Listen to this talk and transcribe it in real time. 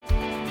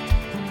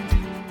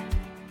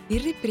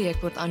Hierdie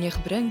preek word aan jou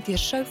gebring deur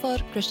Shofar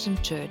Christian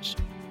Church.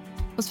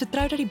 Ons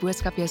vertrou dat die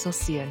boodskap jou sal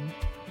seën.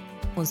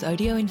 Ons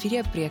audio en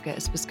video preke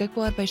is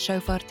beskikbaar by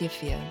Shofar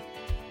TV.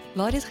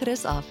 Laat dit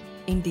gerus af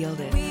en deel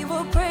dit. We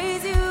will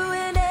praise you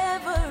in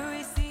every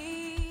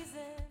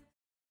season.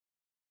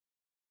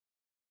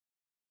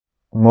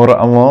 Môre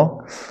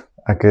almal,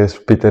 ek is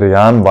Pieter,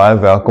 baie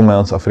welkom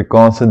by ons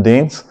Afrikaanse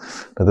diens.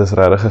 Dit is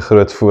regtig 'n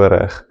groot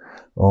voorreg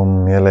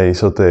om julle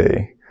hierso te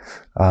hê.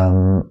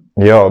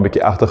 Ja, 'n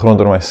bietjie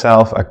agtergrond oor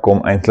myself. Ek kom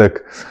eintlik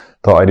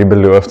daar uit die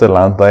beloofde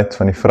land uit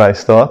van die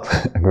Vrystaat.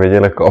 Ek weet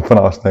julle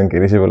Kaapenaars dink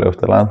hier is die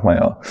beloofde land, maar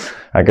ja,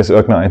 ek is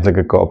ook nou eintlik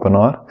 'n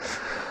Kaapenaar.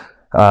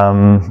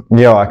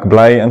 Ja, ek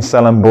bly in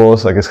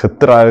Stellenbosch, ek is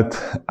getroud,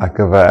 ek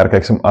werk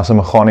as 'n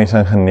meganiese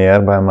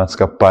ingenieur by 'n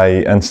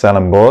maatskappy in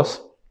Stellenbosch.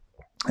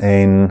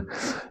 En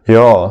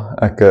ja,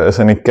 ek is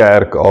in die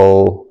kerk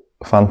al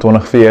van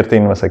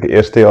 2014, was ek die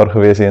eerste jaar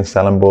gewees hier in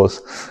Stellenbosch.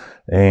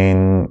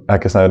 En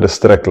ek is nou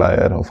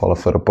distrikleier, of al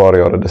vir 'n paar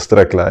jaar 'n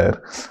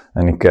distrikleier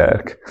in die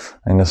kerk.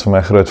 En dit is vir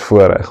my groot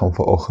voorreg om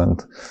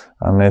vanoggend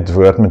net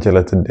woord met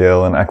julle te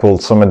deel. En ek wil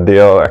sommer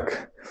deel,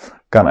 ek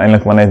kan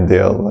eintlik maar net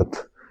deel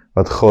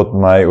wat God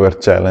my oor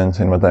challenge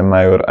en wat hy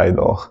my oor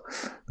uitdaag.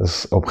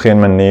 Dus op geen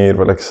manier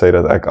wil ek sê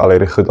dat ek al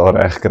hierdie goed al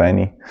reg kry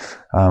nie.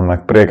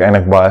 Ek preek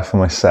eintlik baie vir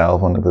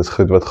myself, want dit is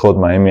goed wat God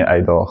my mee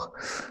uitdaag.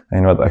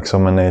 En wat ek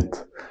sommer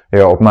net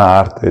op my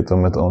hart het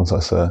om met ons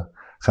as 'n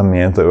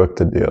gemeente ook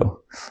te deel.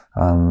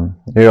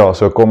 Ja,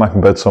 so kom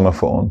ek bid sommer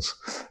vir ons,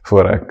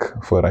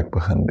 voor ek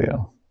begin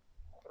deel.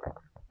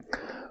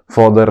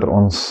 Vader,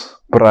 ons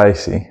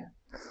prys U,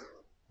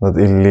 dat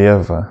U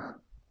lewe,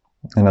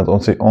 en dat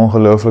ons die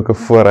ongelooflike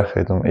voorreg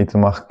het om U te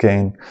mag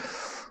ken,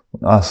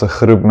 as 'n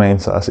groep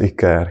mense, as U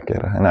kerk,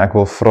 Here. En ek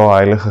wil vra,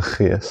 Heilige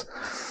Gees,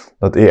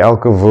 dat U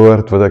elke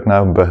woord wat ek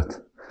nou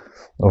bid,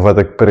 of wat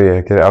ek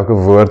preek, Here, elke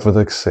woord wat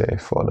ek sê,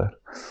 Vader,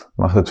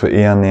 mag dit vir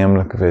U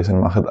aanneemlik wees, en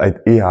mag dit uit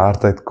U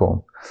hart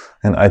uitkom,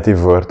 en uit U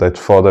woord uit.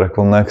 Vader, ek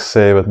wil niks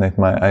sê wat net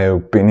my eie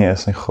opinie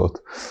is nie, God.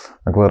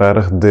 Ek wil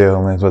regtig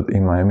deel net wat U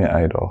my mee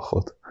uitdaag,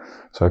 God.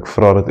 So ek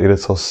vra dat U dit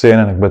sal seën,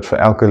 en ek bid vir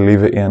elke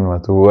liewe een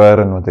wat hoor,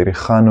 en wat hierdie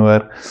gaan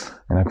hoor,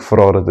 en ek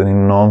vra dat in die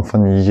naam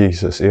van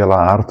Jesus, U hulle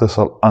harte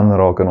sal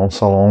aanraak, en ons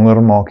sal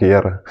honger maak,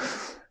 Here,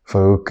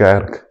 vir hoe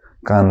kerk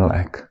kan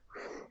lyk.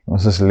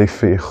 Ons is lief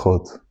vir U,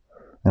 God,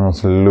 en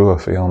ons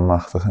loof U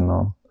almagtige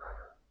naam.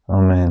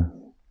 Amen.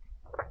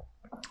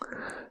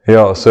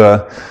 Ja, so,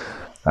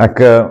 ek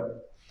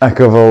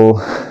wil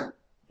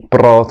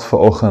praat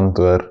vanoggend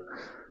oor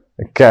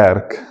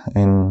kerk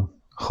en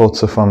God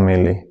se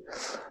familie.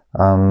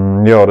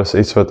 Ja, dis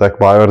iets wat ek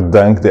baie oor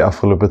dink die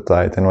afgelope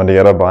tyd, en wat die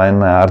Here baie in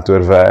my hart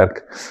oor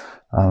werk.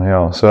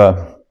 Ja, so,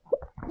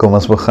 kom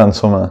ons begin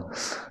sommer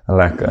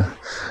lekker.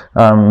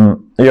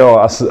 Ja,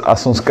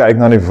 as ons kyk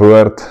na die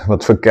woord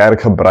wat vir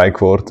kerk gebruik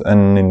word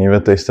in die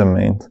Nuwe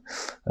Testament,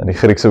 die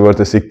Griekse woord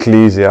is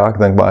ekklesia, ek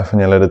dink baie van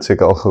julle het dit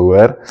seker al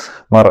gehoor,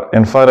 maar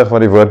eenvoudig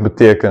wat die woord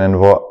beteken en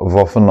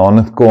waarvandaan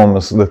dit kom,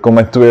 dit kom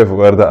uit twee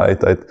woorde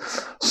uit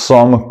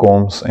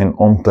samekoms en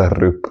om te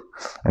roep.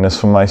 En dit is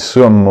vir my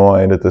so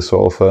mooi, dit is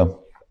so 'n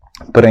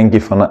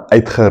prentjie van 'n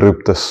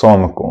uitgeroepte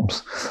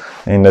samekoms.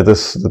 En dit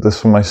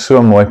is vir my so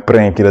 'n mooi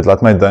prentjie, dit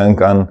laat my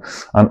dink aan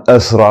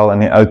Israel in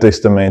die Ou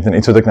Testament, en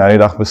iets wat ek nou die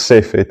dag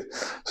besef het,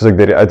 soos ek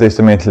deur die Ou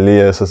Testament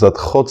lees, is dat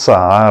God se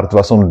hart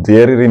was om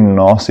deur hierdie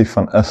nasie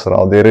van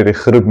Israel, deur hierdie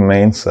groep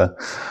mense,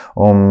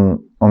 om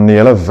die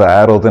hele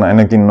wêreld en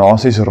eintlik die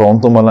nasies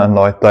rondom hulle in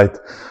daai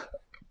tyd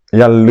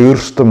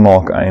jaloers te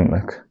maak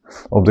eintlik,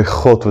 op die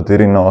God wat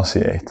hierdie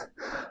nasie het.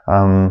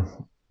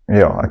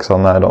 Ja, ek sal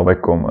nou daarby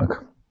kom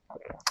ook.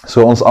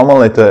 So ons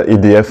almal het 'n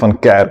idee van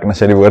kerk, en as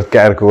jy die woord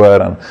kerk hoor,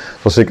 dan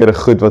sal seker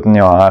goed wat in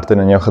jou hart en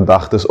in jou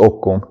gedagtes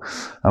opkom.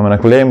 En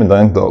ek wil jy moet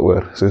dink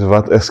daaroor, soos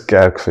wat is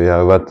kerk vir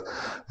jou,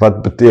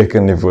 wat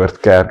beteken die woord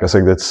kerk as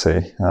ek dit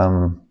sê.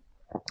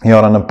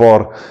 Ja, dan 'n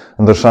paar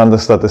interessante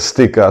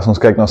statistieke, as ons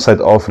kyk na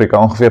Suid-Afrika,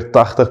 ongeveer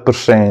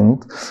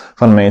 80%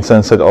 van mense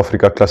in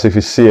Suid-Afrika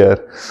klassifiseer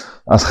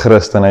as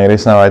Christen. Hier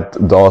is nou uit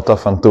data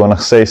van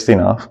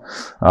 2016 af.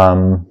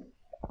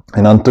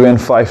 En dan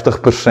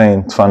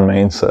 52% van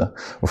mense,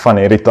 of van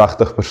hierdie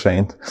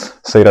 80%,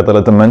 sê dat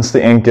hulle ten minste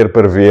 1 keer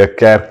per week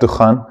kerk toe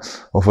gaan,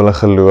 of hulle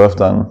geloof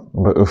dan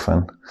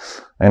beoefen.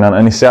 En dan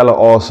in dieselfde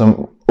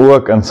asem,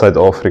 ook in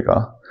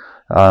Suid-Afrika,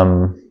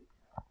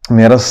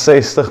 meer as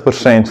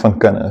 60% van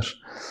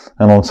kinders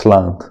in ons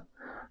land,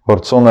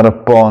 word sonder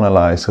 'n pa in hulle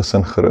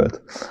huisgesin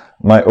groot.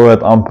 My oë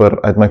het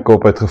amper uit my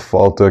kop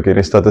uitgeval toe ek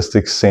hierdie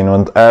statistiek sien,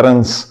 want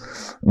ergens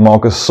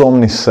maak 'n som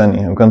nie sin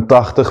nie. Hoe kan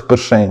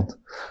 80%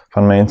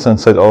 van mense in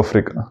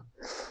Suid-Afrika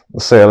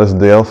sê hulle is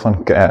deel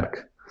van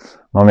kerk,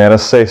 maar meer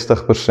as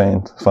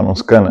 60% van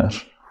ons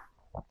kinders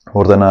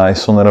word in 'n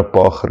huis sonder 'n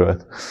pa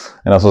groot.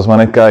 En as ons maar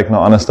net kyk na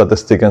ander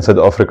statistieke in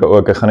Suid-Afrika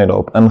ook, ek gaan nie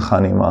daarop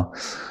ingaan nie, maar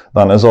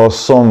dan is daar 'n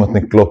som wat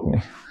nie klop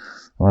nie.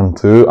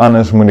 Want hoe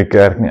anders moet die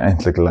kerk nie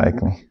eintlik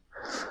lyk nie.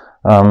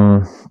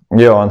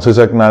 Ja, en soos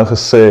ek nou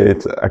gesê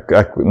het,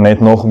 ek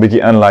net nog 'n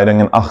bietjie inleiding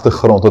en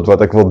agtergrond tot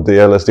wat ek wil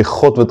deel, is die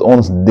God wat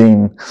ons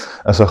dien,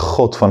 is 'n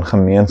God van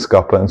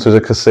gemeenskappe, en soos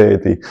ek gesê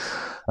het,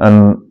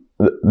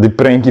 die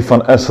prentjie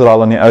van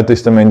Israel in die Ou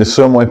Testament, dis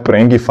so 'n mooi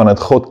prentjie van dat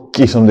God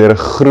kies om deur 'n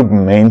groep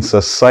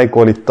mense sy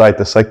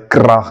kwaliteite, sy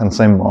krag en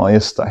sy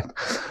majesteit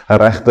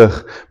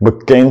regtig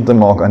bekend te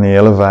maak aan die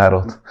hele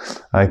wêreld.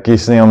 Hy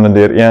kies nie om dit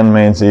deur een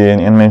mens hier en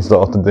een mens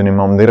daar te doen nie,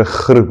 maar om deur 'n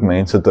groep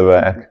mense te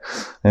werk.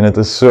 En dit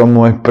is so 'n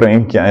mooi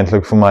prentjie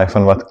eintlik vir my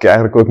van wat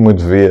kerk ook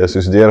moet wees,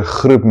 soos deur 'n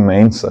groep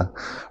mense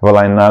wil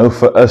hy nou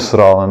vir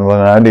Israel en wil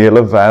nou die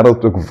hele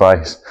wêreld ook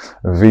wys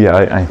wie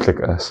hy eintlik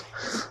is.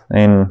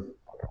 En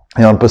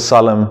ja, in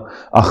Psalm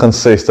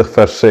 68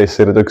 vers 6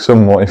 sê dit ook so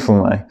mooi vir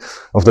my,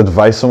 of dit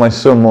wys vir my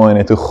so mooi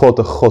net hoe God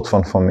 'n God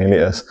van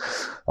familie is.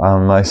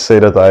 Hy sê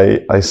dat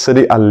hy sit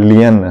die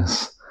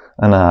alleenes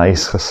in 'n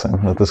huisgesin.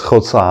 Dit is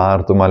God se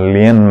hart om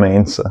alleen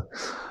mense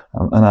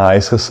in 'n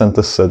huisgesin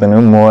te sit. En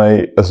hoe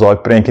mooi is daai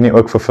prentjie nie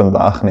ook vir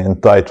vandag nie, in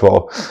tyd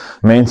waar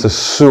mense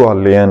so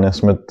alleen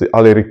is met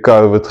al hierdie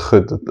COVID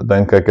goed,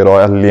 dink ek het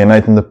daai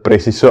alleenheid en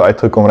depressie so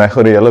uitgekom reg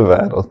oor die hele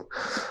wêreld.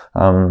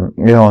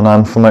 Ja, en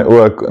dan vir my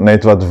ook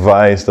net wat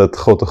wys dat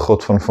God 'n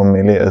God van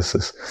familie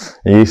is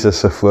Jesus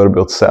se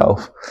voorbeeld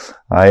self.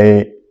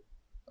 Hy,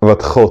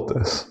 wat God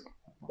is,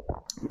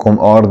 kom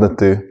aarde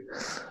toe,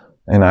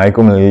 en hy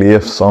kom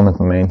leef saam met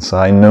mense.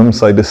 Hy noem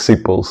sy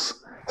disippels,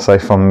 sy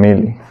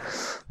familie,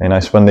 en hy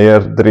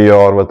spandeer 3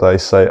 jaar wat hy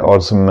sy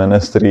aardse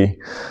ministry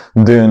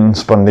doen,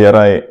 spandeer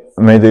hy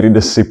met hierdie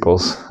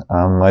disippels.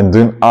 Hy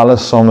doen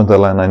alles saam met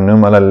hulle, en hy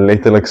noem hulle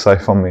letterlik sy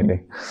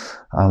familie.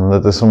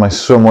 Dit is vir my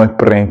so mooi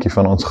prentjie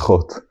van ons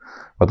God,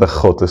 wat 'n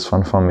God is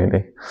van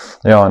familie.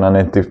 Ja, en dan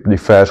net die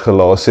vers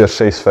Galasiërs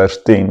 6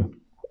 vers 10,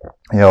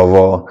 ja,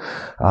 waar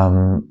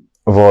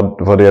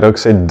die ook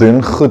sê,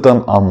 doen goed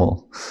aan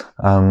almal.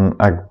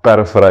 Ek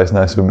paraphrase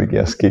nou so 'n bietjie,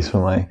 ekskuus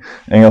vir my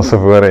Engelse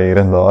woorde hier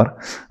en daar.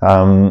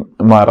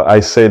 Maar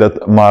hy sê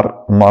dat,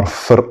 maar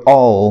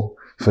veral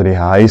vir die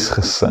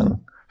huisgesin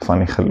van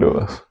die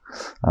geloof.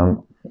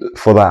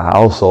 For the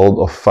household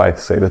of faith,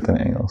 sê dit in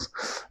Engels.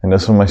 En dit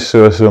is vir my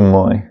so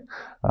mooi,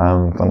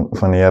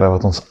 van die Here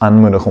wat ons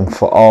aanmoedig om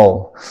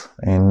veral,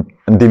 en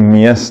die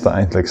meeste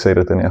eintlik sê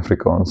dit in die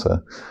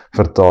Afrikaanse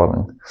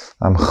vertaling,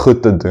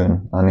 goed te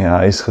doen aan die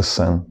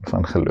huisgesin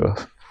van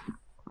geloof.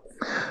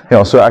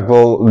 Ja, so ek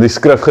wil die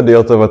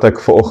skrifgedeelte wat ek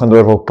vanoggend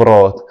oor wil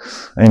praat,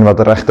 en wat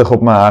regtig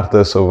op my hart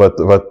is, of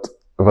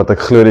wat ek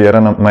glo die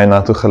Here my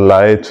na toe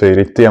gelei het vir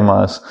hierdie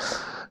tema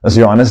is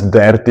Johannes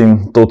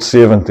 13 tot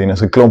 17,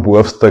 is 'n klomp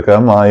hoofstukke,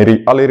 maar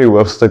al hierdie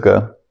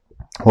hoofstukke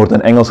word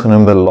in Engels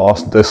genoem the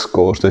last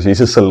discourse, dus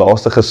Jesus se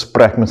laaste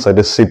gesprek met sy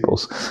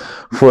disippels,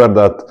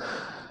 voordat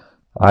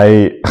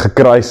hy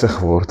gekruisig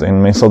word,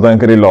 en mense sal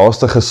dink die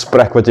laaste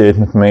gesprek wat jy het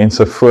met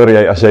mense,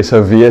 as jy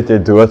sou weet jy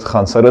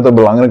doodgaan, sou dit 'n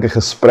belangrike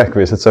gesprek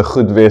wees, dit sou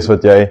goed wees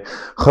wat jy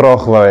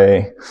graag wou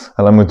hê,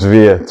 hulle moet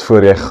weet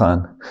voor jy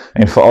gaan.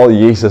 En veral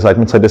Jesus, hy het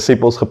met sy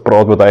disippels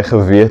gepraat wat hy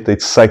geweet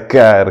het, sy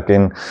kerk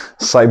en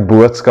sy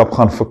boodskap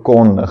gaan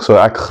verkondig. So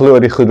ek glo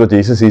die goed wat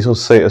Jesus hierso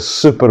sê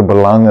is super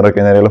belangrik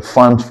en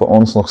relevant vir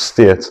ons nog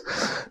steeds.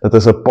 Dit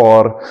is 'n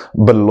paar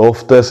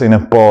beloftes en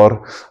 'n paar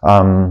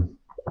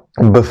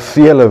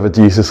bevele wat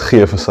Jesus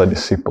gee vir sy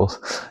disippels.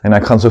 En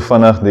ek gaan so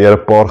vinnig deur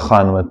 'n paar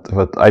gaan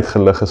wat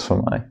uitgelig is vir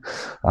my.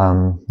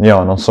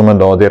 Ja, en ons sommer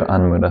daardeur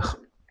aanmoedig.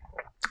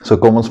 So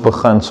kom ons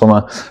begin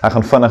ek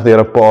gaan vinnig deur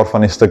 'n paar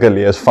van die stukke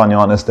lees van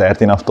Johannes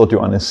 13 af tot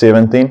Johannes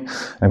 17.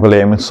 En ek wil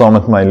jy moet saam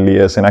met my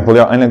lees, en ek wil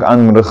jou eintlik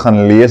aanmoedig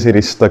gaan lees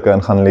hierdie stukke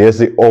en gaan lees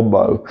die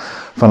opbou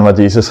van wat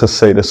Jesus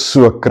gesê het, dis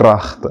so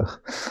kragtig.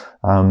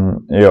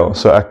 Ja,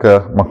 so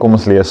maar kom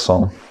ons lees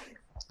saam.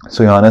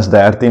 So Johannes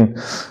 13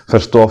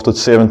 vers 12 tot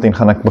 17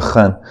 gaan ek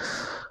begin.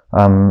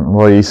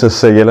 Waar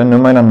Jesus sê, julle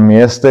noem my dan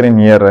meester en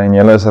Here, en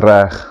julle is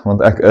reg,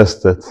 want ek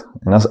is dit.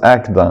 En as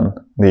ek dan,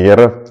 die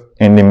Here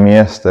en die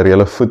meester,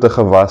 julle voete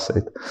gewas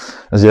het,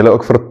 is julle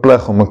ook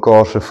verplig om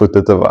mekaar se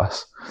voete te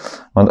was.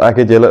 Want ek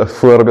het julle 'n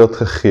voorbeeld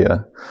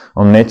gegee,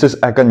 om net soos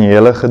ek aan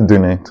julle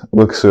gedoen het,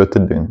 ook so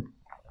te doen.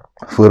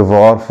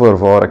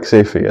 Voorwaar, ek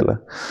sê vir julle,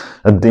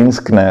 'n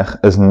dienskneg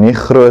is nie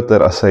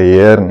groter as sy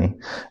heer nie,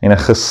 en 'n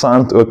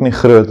gesant ook nie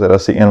groter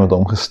as die een wat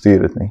hom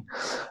gestuur het nie.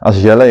 As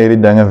julle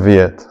hierdie dinge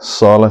weet,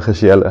 salig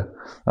is julle,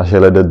 as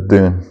julle dit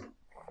doen.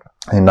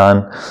 En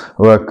dan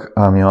ook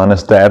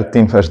Johannes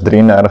 13 vers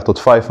 33 tot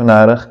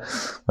 35,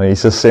 waar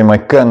Jesus sê, my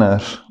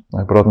kinders,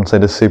 hy praat met sy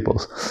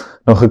disippels,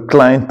 nog 'n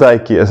klein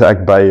tydjie is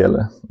ek by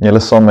julle. Julle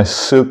sal my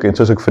soek, en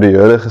soos ek vir die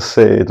Jode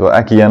gesê het, waar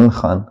ek heen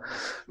gaan,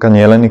 kan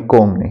julle nie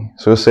kom nie.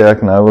 So sê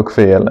ek nou ook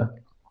vir julle.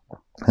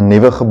 'n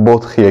Nuwe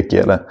gebod gee ek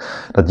julle,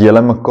 dat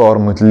julle mekaar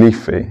moet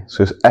lief hê,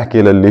 soos ek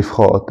julle lief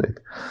gehad het.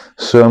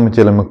 So moet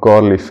julle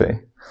mekaar lief hê.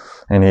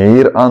 En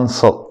hieraan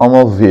sal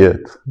almal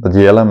weet, dat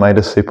julle my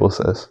disippels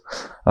is,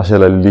 as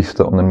julle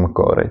liefde onder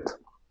mekaar het.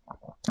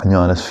 In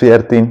Johannes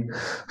 14,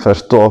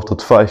 vers 12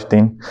 tot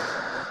 15,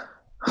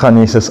 gaan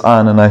Jesus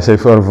aan en hy sê,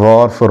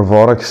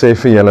 voorwaar ek sê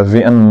vir julle,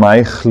 wie in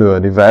my glo,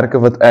 die werke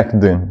wat ek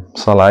doen,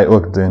 sal hy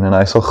ook doen, en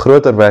hy sal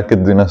groter werke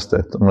doen as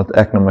dit, omdat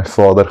ek na my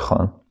Vader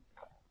gaan.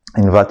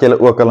 En wat julle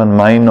ook al in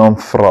my naam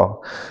vra,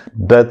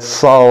 dit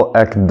sal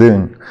ek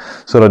doen,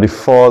 sodat die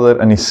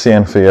Vader en die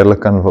Seun verheerlik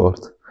kan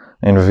word.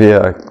 En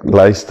ek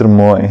luister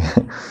mooi,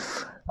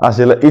 as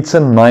julle iets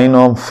in my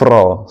naam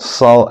vra,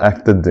 sal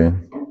ek dit doen.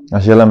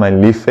 As julle my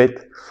liefhet,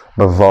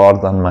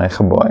 bewaar dan my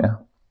gebooie.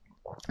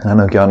 En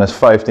ook Johannes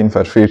 15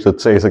 vers 4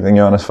 tot 6, ek dink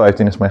Johannes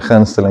 15 is my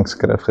gunsteling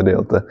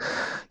skrifgedeelte,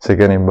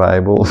 seker in die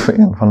Bybel, of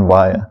een van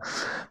baie.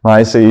 Maar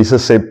hy sê,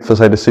 Jesus sê vir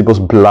sy disippels,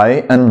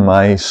 bly in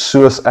my,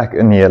 soos ek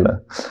in julle.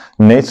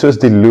 Net soos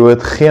die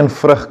loot geen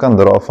vrug kan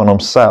dra van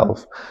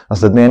homself,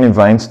 as dit nie in die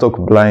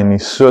wynstok bly nie,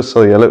 so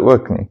sal julle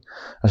ook nie,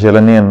 as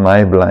julle nie in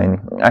my bly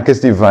nie. Ek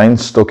is die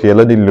wynstok,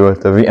 julle die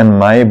lote, wie in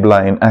my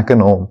bly en ek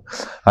in hom.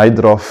 Hy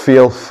dra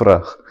veel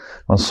vrug,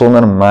 want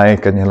sonder my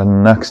kan julle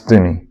niks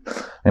doen nie.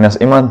 En as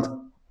iemand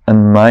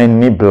in my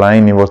nie bly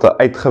nie, word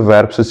hy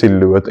uitgewerp soos die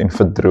loot en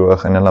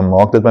verdroog, en hulle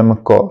maak dit by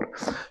mekaar,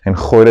 en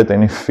gooi dit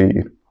in die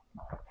vuur,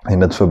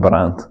 en dit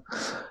verbrand.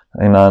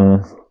 En dan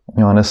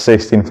Johannes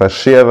 16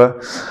 vers 7,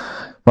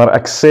 maar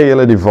ek sê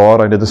julle die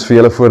waarheid, dit is vir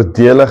julle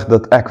voordelig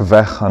dat ek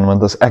weggaan,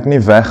 want as ek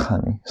nie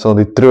weggaan nie, sal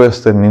die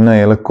trooster nie na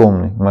julle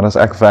kom nie, maar as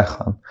ek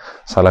weggaan,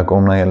 sal ek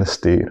hom na julle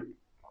stuur.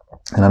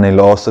 En dan die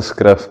laaste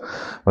skrif,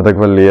 wat ek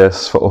wil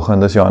lees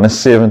vanoggend, is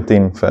Johannes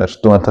 17 vers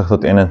 20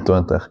 tot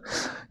 21,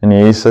 en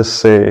Jesus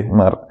sê,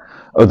 maar,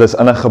 dit is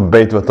in 'n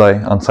gebed wat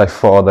hy aan sy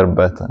Vader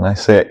bid, en hy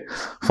sê,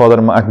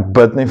 Vader, maar ek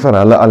bid nie vir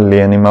hulle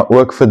alleen nie, maar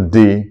ook vir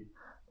die,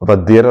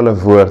 wat deur hulle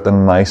woord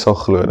in my sal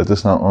glo, dit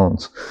is nou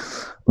ons,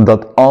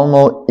 dat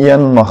almal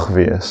een mag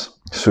wees,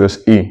 soos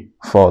U,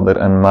 Vader,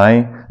 in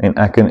my en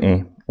ek in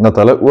U, dat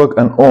hulle ook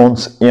in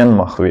ons een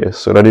mag wees,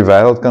 sodat die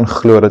wêreld kan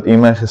glo dat U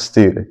my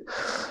gestuur het,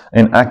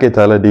 en ek het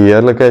hulle die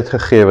heerlikheid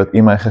gegee wat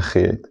U my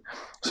gegee het,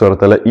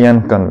 sodat hulle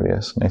een kan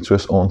wees, net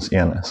soos ons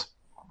een is.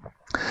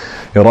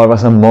 Ja, daai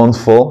was 'n mond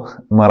vol,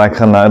 maar ek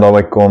gaan nou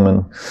daarby kom,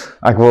 en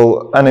ek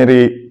wil in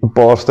hierdie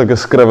paar stukke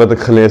skrif wat ek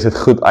gelees het,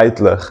 goed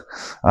uitlig,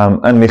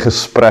 in die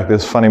gesprek,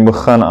 dis van die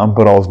begin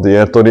amper half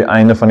deur, tot die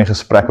einde van die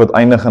gesprek, wat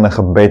eindig in 'n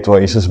gebed, waar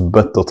Jesus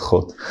bid tot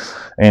God.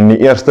 En die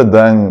eerste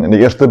ding, die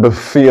eerste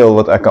beveel,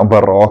 wat ek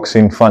amper raak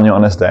sien, van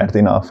Johannes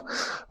 13 af,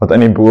 wat in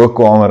die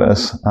boekamer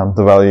is,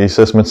 terwyl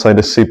Jesus met sy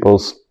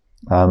disippels,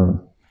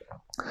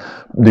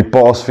 die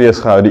Paasfees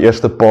gehou, die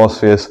eerste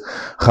Paasfees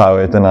gehou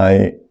het, en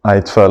hy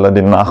het vir hulle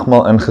die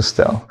nagmaal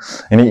ingestel.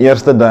 En die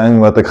eerste ding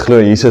wat ek glo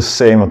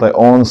Jesus sê, wat hy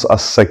ons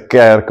as sy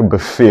kerk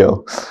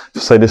beveel,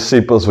 vir sy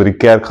disippels, wat die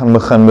kerk gaan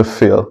begin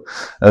beveel,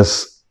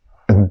 is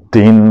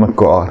dien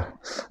mekaar.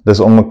 Dis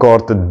om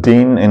mekaar te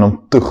dien en om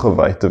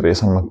toegewy te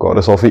wees aan mekaar.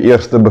 Dis al die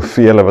eerste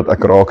bevele wat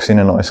ek raak sien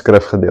in daai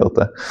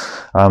skrifgedeelte.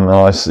 En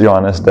daai is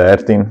Johannes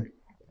 13.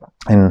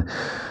 En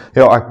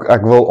ja,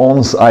 ek wil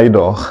ons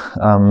uitdaag,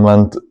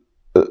 want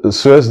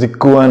soos die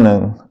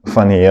koning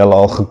van die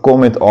heelal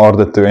gekom het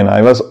aarde toe, en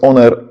hy was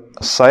onder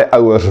sy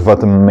ouers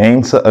wat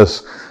mense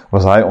is,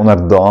 was hy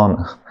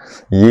onderdanig.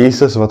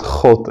 Jesus wat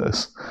God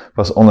is,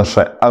 was onder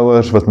sy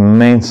ouers wat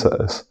mense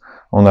is,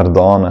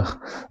 onderdanig.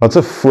 Wat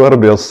 'n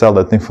voorbeeld stel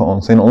dit nie vir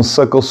ons, en ons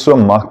sukkel so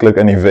maklik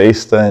in die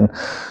weste,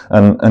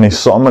 en in die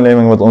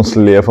samelewing wat ons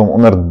leef, om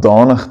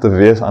onderdanig te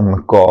wees aan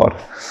mekaar,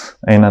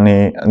 en aan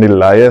die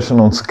leiers in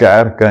ons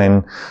kerke,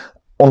 en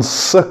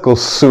ons sukkel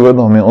so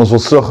daarmee, ons wil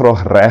so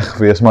graag reg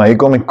wees, maar hier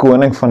kom die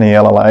koning van die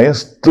heelal, hy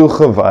is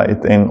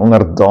toegewyd en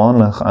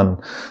onderdanig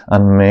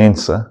aan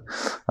mense.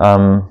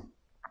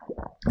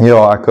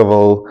 Ja, ek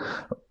wil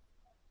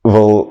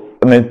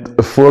net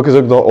fokus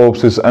ook daarop,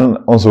 soos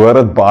ons hoor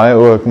dit baie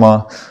ook,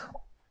 maar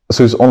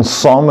soos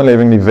ons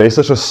samelewing, die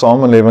westerse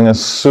samelewing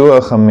is so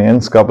 'n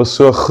gemeenskap, is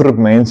so 'n groep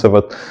mense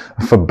wat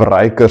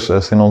verbruikers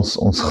is, en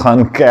ons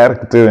gaan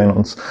kerk toe, en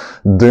ons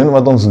doen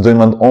wat ons doen,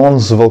 want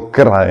ons wil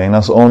kry, en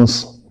as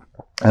ons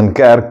in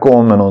kerk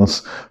kom, en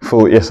ons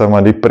voel,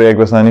 maar die preek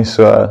was nou nie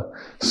so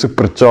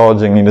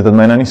supercharging nie, dit het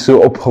my nou nie so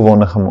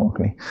opgewonde gemaak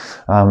nie,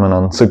 en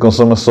dan soek ons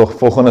soms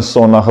volgende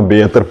Sondag 'n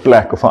beter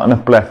plek, of 'n ander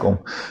plek om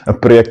 'n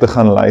preek te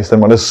gaan luister,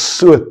 maar dit is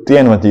so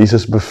teen wat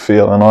Jesus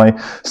beveel, en daai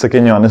stuk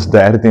in Johannes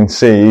 13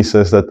 sê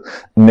Jesus, dat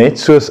net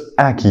soos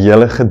ek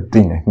julle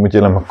gedien het, moet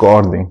julle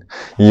mekaar dien,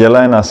 julle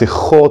en as die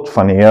God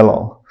van die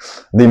heelal,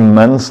 die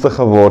minste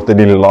geword het,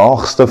 die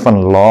laagste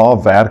van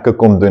lae werke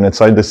kom doen, het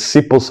sy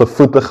disippels se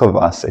voete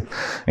gewas het,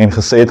 en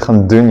gesê het,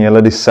 gaan doen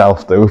julle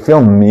dieselfde.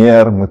 Hoeveel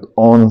meer moet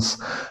ons,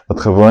 wat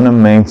gewone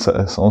mense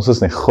is, ons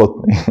is nie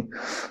God nie,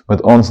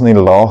 moet ons nie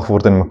laag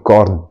word en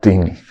mekaar dien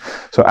nie.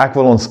 So ek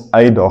wil ons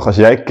uitdaag, as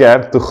jy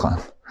kerk toe gaan,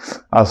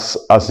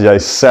 as jy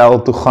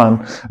sel toe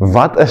gaan,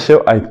 wat is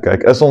jou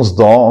uitkyk? Is ons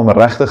daar om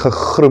regtig 'n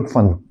groep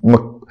van,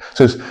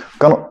 soos,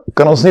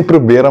 kan ons nie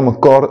probeer om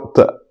mekaar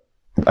te,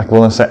 ek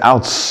wil net sê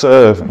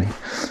outserve nie,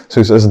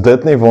 soos is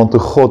dit nie waartoe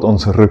God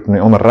ons roep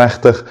nie, om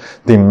regtig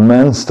die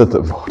minste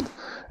te word,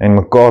 en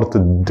mekaar te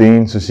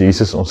dien soos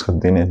Jesus ons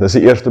gedien het. Dis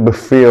die eerste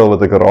bevel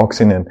wat ek raak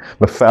sien, en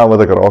bevel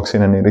wat ek raak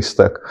sien in hierdie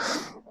stuk.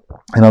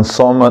 En dan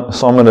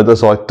saam met dit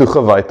is daai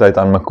toegewydheid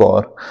aan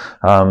mekaar.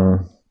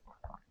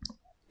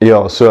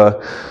 Ja, so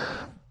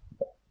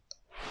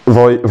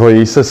waar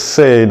Jesus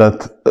sê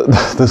dat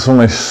dit is vir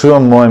my so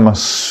mooi, maar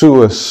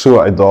so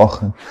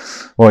uitdagend.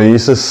 Waar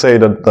Jesus sê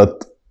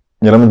dat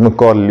julle moet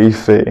mekaar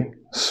lief hê,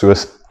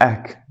 soos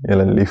ek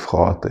julle lief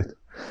gehad het.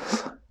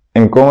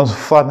 En kom ons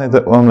vat net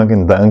 'n oomblik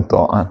en dink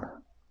daaraan.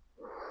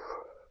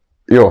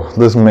 Ja,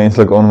 dis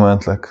menslik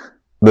onmoontlik.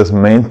 Dis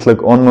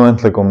menslik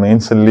onmoontlik om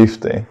mense lief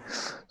te hê,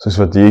 soos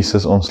wat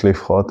Jesus ons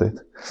lief gehad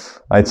het.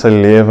 Hy het sy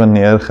lewe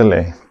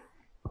neergelê.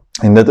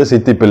 En dit is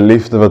die tipe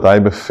liefde wat hy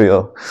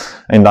beveel.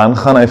 En dan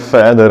gaan hy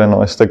verder in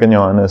daai stuk in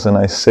Johannes en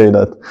hy sê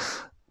dat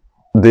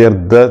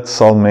deur dit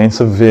sal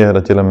mense weet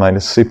dat julle my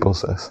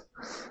disippels is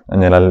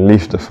en julle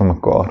liefde vir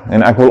mekaar.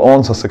 En ek wil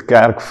ons as 'n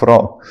kerk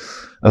vra,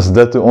 is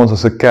dit hoe ons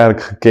as 'n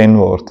kerk geken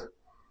word,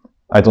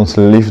 uit ons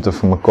liefde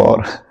vir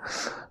mekaar.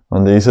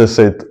 Want Jesus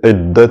het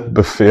dit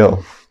beveel.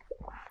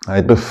 Hy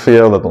het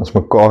beveel dat ons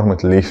mekaar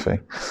moet lief hê.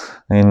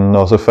 En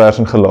daar's 'n vers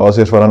in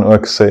Galasiërs wat dan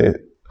ook sê,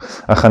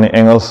 ek gaan die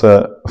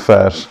Engelse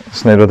vers,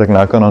 is net wat ek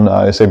nou kan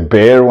onthou, hy sê,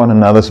 bear one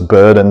another's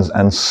burdens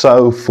and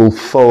so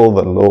fulfill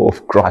the law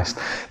of Christ.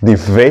 Die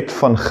wet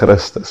van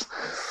Christus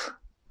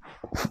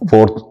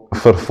word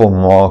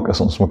vervolmaak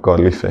as ons mekaar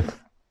lief het.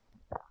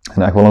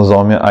 En ek wil ons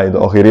daarmee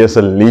uitdaag, hierdie is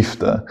 'n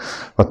liefde,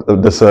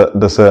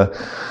 dis 'n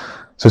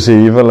soos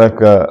die huwelik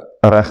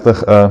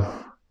regtig 'n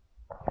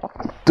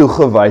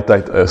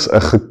toegewydheid is,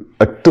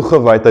 'n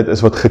toegewydheid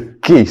is wat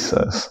gekies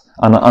is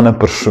aan 'n ander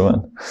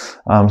persoon.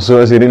 So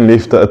is hierdie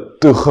liefde 'n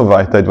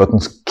toegewydheid wat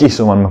ons kies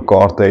om aan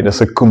mekaar te hê.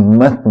 Dis 'n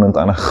commitment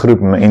aan 'n groep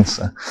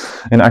mense.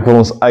 En ek wil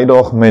ons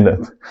uitdaag met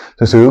dit.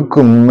 Dus hoe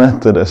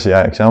committed is jy?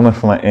 Ek sê maar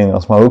vir my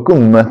Engels, maar hoe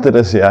committed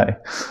is jy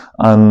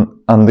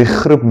aan die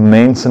groep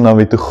mense na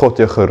wie toe God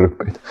jou geroep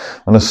het?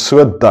 Want dit is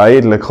so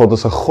duidelik, God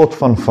is 'n God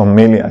van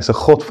familie, hy's 'n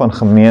God van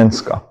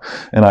gemeenskap.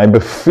 En hy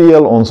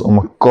beveel ons om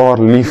mekaar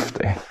lief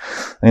te hê.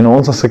 En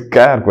ons as 'n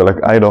kerk wil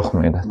ek uitdaag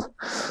met dit.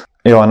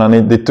 Ja, en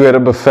dan die tweede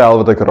bevel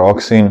wat ek raak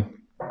sien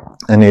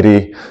in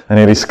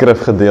hierdie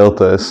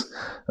skrifgedeelte is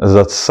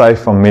dat sy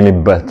familie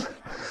bid.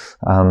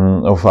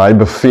 Of hy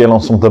beveel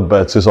ons om te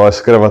bid, soos daai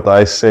skrif wat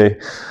hy sê,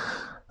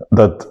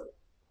 dat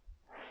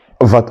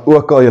wat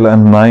ook al julle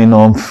in my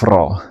naam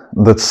vra,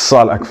 dit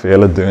sal ek vir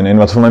julle doen. En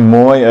wat vir my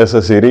mooi is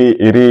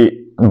hierdie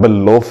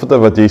belofte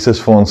wat Jesus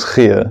vir ons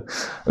gee,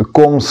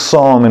 kom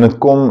saam, en dit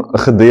kom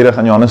gedurig,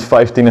 in Johannes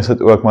 15 is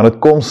dit ook, maar dit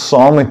kom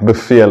saam met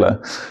bevele,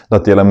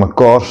 dat julle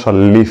mekaar sal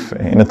lief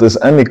hê, en dit is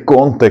in die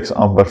konteks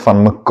amper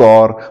van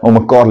mekaar, om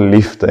mekaar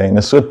lief te hê, en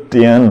dit is so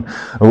teen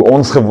hoe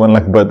ons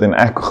gewoonlik bid, en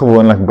ek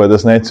gewoonlik bid,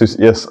 is net soos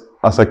eers,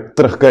 as ek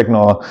terugkyk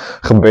na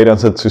gebed, dan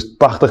is dit soos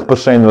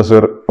 80% was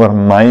oor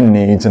my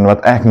needs en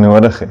wat ek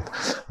nodig het.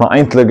 Maar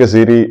eintlik is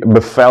hierdie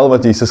bevel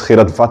wat Jesus gee,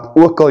 dat wat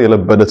ook al julle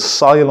bid, dit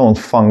sal julle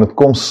ontvang, dit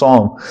kom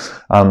saam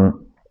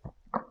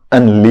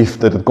in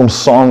liefde, dit kom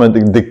saam met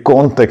die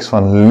konteks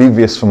van lief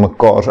wees vir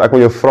mekaar. So ek wil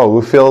jou vra,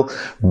 hoeveel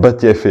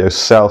bid jy vir jou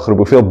selgroep,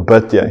 hoeveel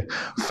bid jy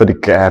vir die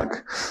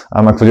kerk?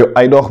 Ek wil jou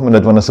uitdaag met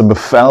dit, want dit is 'n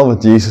bevel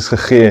wat Jesus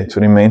gegee het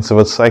vir die mense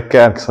wat sy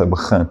kerk sal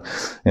begin,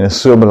 en dit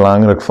is so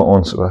belangrik vir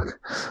ons ook.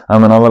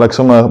 En dan wil ek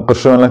sommer 'n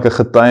persoonlike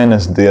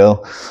getuienis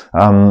deel,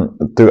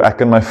 toe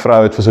ek en my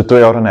vrou het vir so 2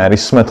 jaar in Harry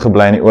Smit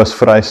gebly in die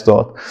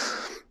Oos-Vrystaat,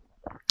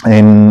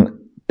 en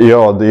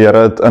ja, die Here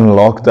het in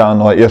lockdown,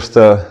 die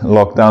eerste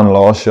lockdown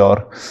laas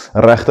jaar,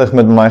 regtig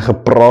met my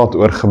gepraat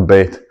oor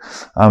gebed.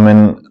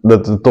 En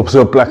dit het op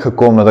so 'n plek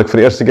gekom, dat ek vir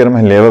die eerste keer in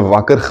my lewe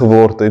wakker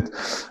geword het,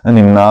 in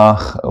die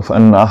nag, of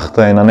in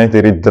nagte, en dan net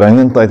hierdie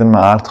dringendheid in my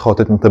hart gehad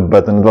het om te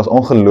bid, en dit was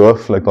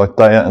ongelooflik, daai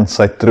tye in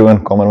sy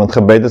troonkamer, want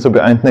gebed is op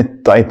die eind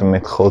net tyd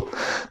met God,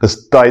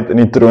 dis tyd in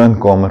die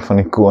troonkamer van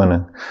die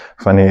koning,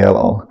 van die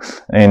heelal,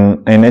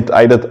 en net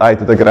uit dit uit,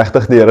 het ek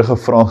regtig die Here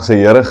gevra en gesê,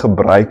 Here,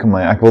 gebruik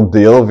my, ek wil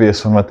deel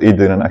wees van wat U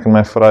doen, en ek en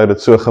my vrou het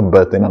dit so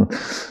gebid, en dan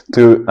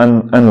toe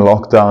in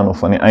lockdown,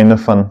 of aan die einde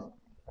van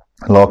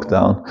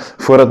lockdown,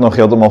 voordat nog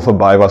heeltemal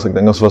verby was, ek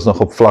dink ons was nog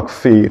op vlak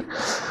 4,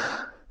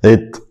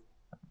 het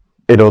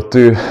daar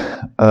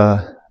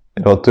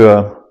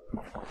toe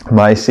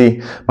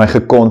meisie my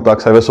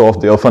gekontak, sy was half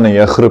deel van 'n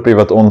jeuggroepie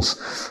wat ons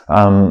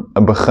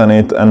begin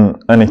het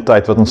in die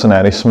tyd wat ons in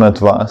Harry Smit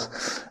was,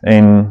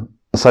 en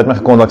sy het my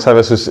gekontak, sy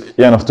was soos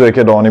 1 of 2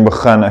 keer daar in die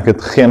begin, ek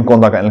het geen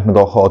kontak eintlik met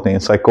haar gehad nie,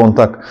 en sy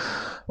kontak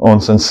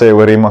ons en sê,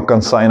 hoorie, maar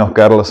kan sy nog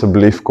Karel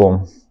asseblief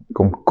kom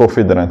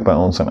koffie drink by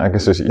ons, en ek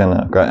is soos,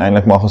 okay,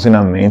 eintlik mag ons nie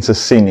nou mense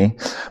sien nie,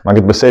 maar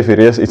ek het besef, hier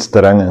is iets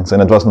dringends, en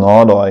dit was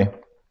na daai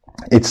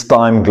It's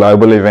Time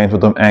Global Event,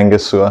 wat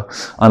Angus so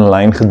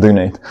aanlyn gedoen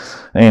het,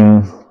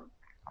 en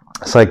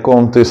sy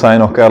kom toe, sy en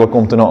haar Karel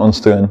kom toe na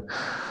ons toe, en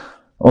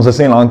ons is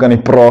nie lang aan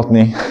die praat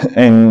nie,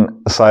 en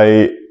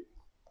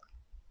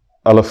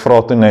hulle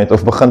vra toe net,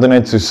 of begin toe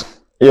net soos,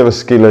 ewe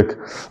skielik,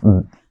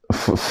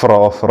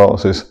 vra,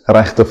 soos,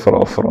 regte vra,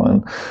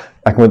 en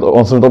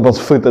ons moet op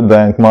ons voete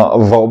dink, maar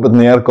waarop het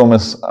neerkom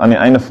is, aan die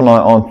einde van die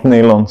aand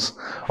kniel ons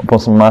op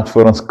ons mat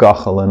voor ons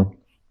kachel, en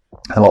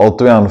hulle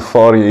albei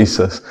aanvaar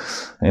Jesus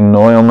en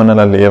nooi hom in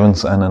hulle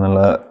lewens in en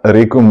hulle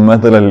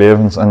recommit hulle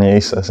lewens aan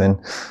Jesus en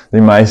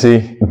die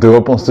meisie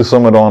doop ons toe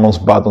sommer daar in ons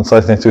bad, ons sê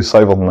net so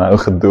sy wil nou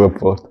gedoop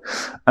word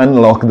in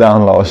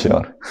lockdown laas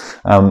jaar.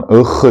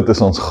 Hoe goed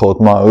is ons God,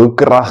 maar hoe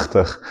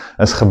kragtig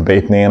is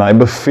gebed nie, en hy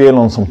beveel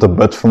ons om te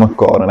bid vir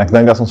mekaar, en ek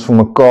dink as ons vir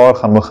mekaar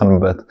gaan begin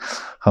bid,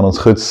 gaan ons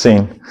goed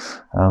sien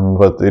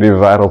wat hierdie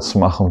wêreld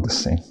smag om te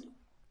sien.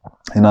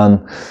 En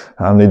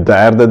dan die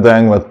derde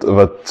ding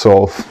wat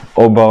so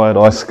opbou uit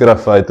daai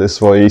skrif uit is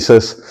waar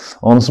Jesus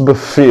ons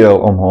beveel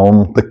om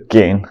hom te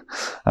ken.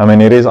 En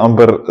hierdie is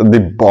amper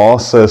die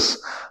basis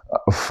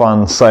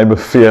van sy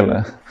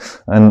bevele.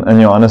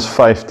 In Johannes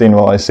 15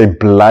 waar hy sê,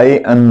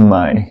 bly in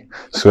my,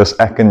 soos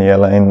ek in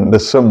julle. En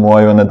dis so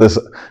mooi, want dit is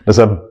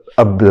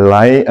 'n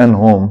bly in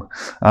hom.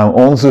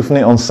 Ons hoef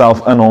nie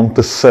onsself in hom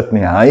te sit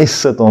nie. Hy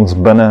sit ons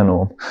binne in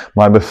hom.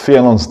 Maar hy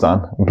beveel ons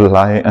dan,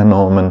 bly in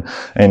hom.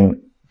 En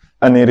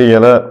in hierdie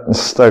hele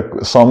stuk,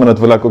 saam met dit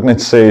wil ek ook net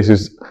sê,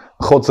 soos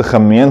God se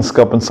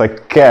gemeenskap en sy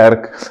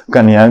kerk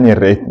kan jou nie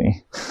red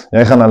nie.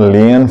 Jy gaan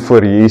alleen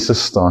voor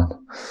Jesus staan.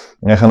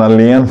 Jy gaan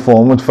alleen vir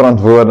hom moet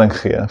verantwoording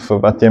gee vir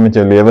wat jy met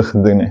jou lewe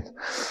gedoen het.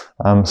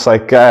 Sy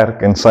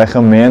kerk en sy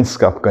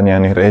gemeenskap kan jou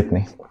nie red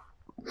nie.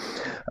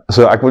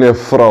 So ek wil jou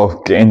vra,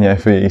 ken jy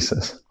vir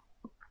Jesus?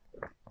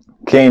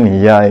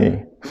 Ken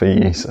jy vir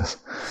Jesus?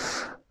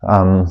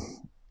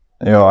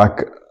 Ja,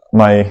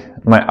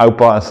 my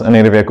oupa is in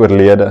hierdie week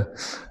oorlede,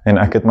 en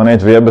ek het maar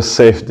net weer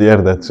besef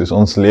deur dit, soos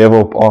ons lewe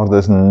op aarde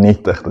is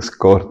nietig, dis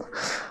kort,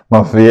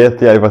 maar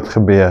weet jy wat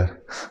gebeur,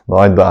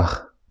 daai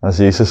dag, as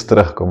Jesus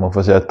terugkom, of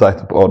as jy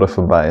tyd op aarde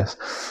verby is,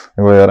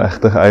 ek wil jou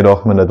regtig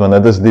uitdaag met dit, want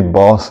dit is die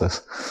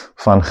basis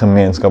van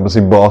gemeenskap, is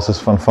die basis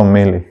van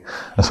familie,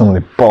 is om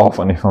die pa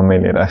van die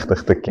familie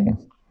regtig te ken.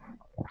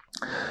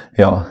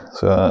 Ja,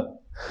 so,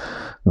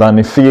 dan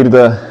die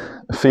vierde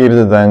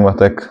ding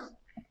wat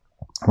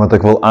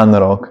ek wil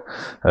aanraak,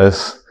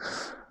 is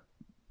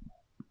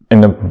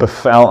en 'n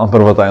bevel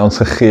amper wat hy ons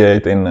gegee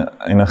het, en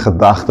 'n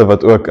gedagte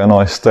wat ook in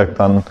daai stuk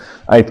dan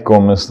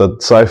uitkom, is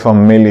dat sy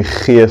familie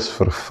gees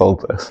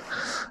vervuld is.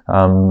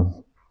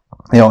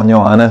 Ja, en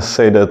Johannes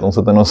sê dit, ons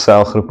het in ons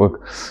selgroep ook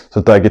so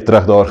 'n tydjie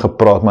terug daar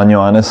gepraat, maar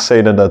Johannes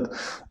sê dit dat,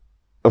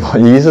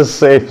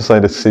 Jesus sê vir sy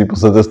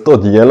disippels, dit is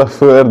tot julle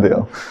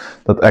voordeel,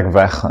 dat ek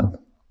weggaan.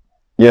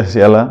 Yes,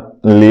 julle,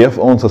 leef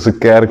ons as 'n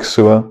kerk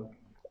so,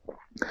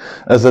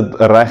 is dit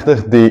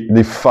regtig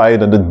die feit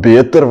dat dit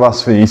beter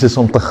was vir Jesus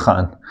om te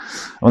gaan.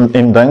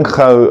 En dink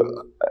gou,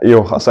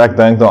 as ek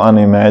dink daaraan,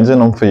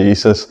 imagine om vir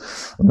Jesus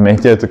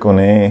met jou te kon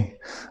hê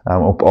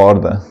op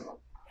aarde.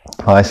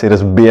 Hy sê, dit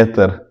is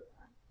beter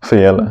vir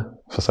julle,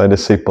 vir sy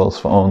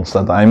disippels, vir ons,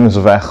 dat hy moes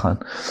weggaan,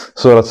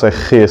 sodat sy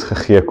gees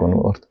gegee kon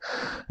word.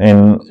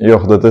 En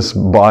dit is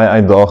baie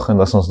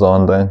uitdagend as ons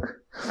daaraan dink.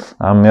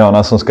 Ja, en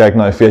as ons kyk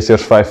na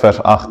Efesiërs 5 vers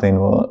 18,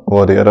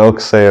 waar die Here ook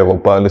sê, waar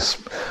Paulus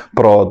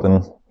praat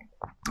en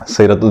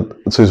sê dat dit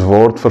soos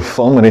word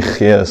vervul met die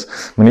gees,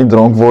 moet nie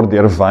dronk word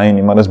deur wyn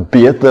nie, maar dit is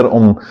beter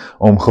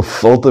om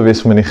gevul te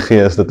wees met die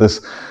gees. Dit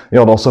is,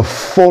 daar's 'n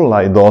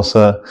volheid,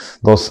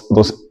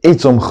 daar's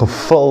iets om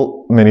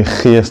gevul met die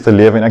gees te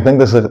lewe, en ek dink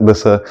dis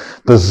 'n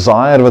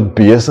desire wat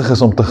besig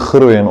is om te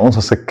groei in ons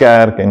as 'n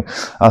kerk, en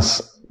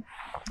as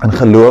en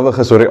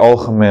gelowiges oor die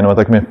algemeen wat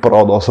ek mee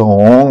praat, daar's 'n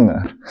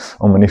honger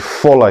om in die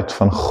volheid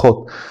van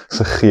God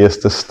se gees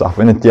te stap.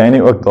 En het jy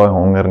nie ook daai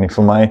honger nie?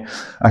 Vir my,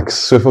 ek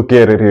soveel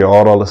keer hierdie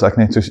jaar al is ek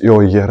net soos,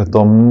 Here,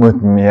 daar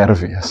moet meer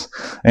wees.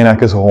 En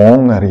ek is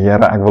honger,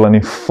 Here, ek wil in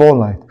die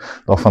volheid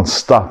daarvan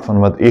stap, van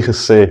wat U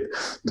gesê het,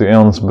 toe U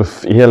ons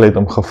beveel het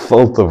om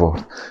gevul te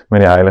word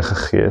met die Heilige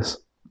Gees.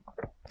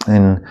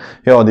 En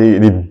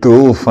die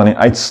doel van die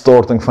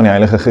uitstorting van die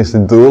Heilige Gees,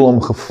 die doel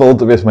om gevul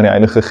te wees met die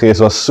Heilige Gees,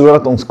 was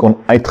sodat ons kon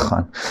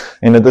uitgaan.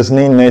 En dit is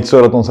nie net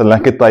sodat ons 'n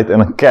lekker tyd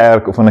in 'n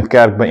kerk of in 'n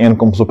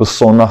kerkbyeenkoms op 'n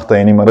Sondag te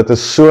hê nie, maar dit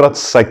is sodat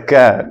sy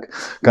kerk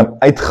kan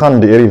uitgaan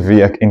deur die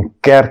week en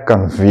kerk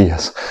kan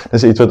wees.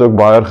 Dis iets wat ook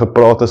baie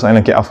gepraat is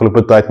eintlik die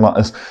afgelope tyd, maar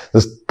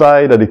dis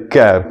tyd dat die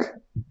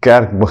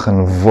kerk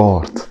begin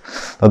word.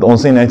 Dat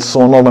ons nie net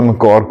Sondag by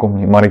mekaar kom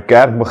nie, maar die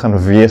kerk begin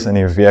wees in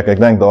die week. Ek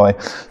dink daai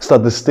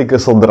statistieke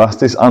sal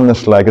drasties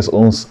anders lyk as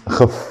ons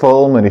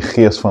gevul met die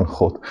gees van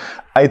God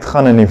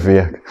uitgaan in die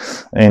week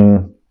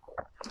en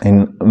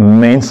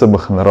mense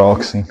begin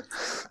raak sien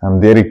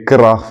deur die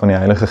krag van die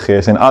Heilige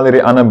Gees, en al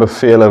hierdie ander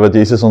bevele wat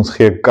Jesus ons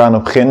gee, kan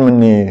op geen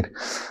manier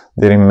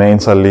deur die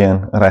mens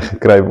alleen reg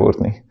gekry word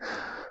nie.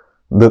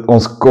 Dit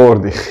ons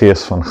kort die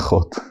gees van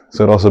God.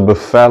 So daar's 'n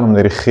bevel om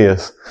deur die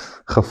gees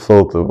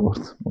gevul te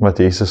word, wat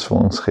Jesus vir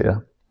ons gee.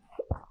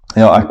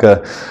 Ja,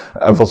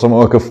 ek wil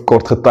sommer ook 'n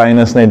kort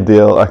getuienis net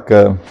deel. Ek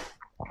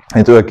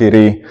het ook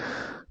hierdie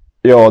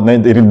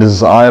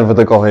desire wat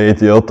ek al het,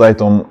 die hele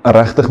tyd om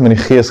regtig met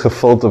die gees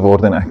gevul te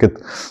word, en ek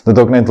het dit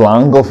ook net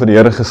lankal vir die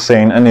Here gesê,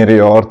 en in hierdie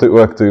jaar toe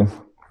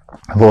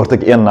word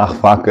ek een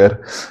nag wakker,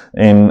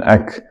 en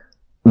ek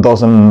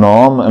daar's 'n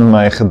naam in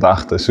my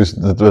gedagtes, soos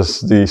dit was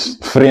die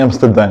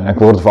vreemdste ding. Ek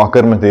word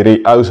wakker met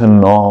hierdie ou se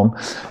naam,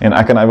 en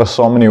ek en hy was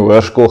saam in die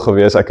hoërskool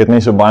gewees. Ek het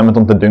nie so baie met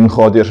hom te doen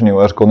gehad eers in die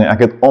hoërskool nie. Ek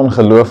het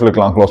ongelooflik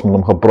lanklaas met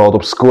hom gepraat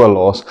op skool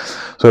laas,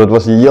 so dit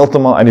was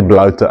heeltemal uit die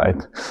bloute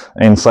uit.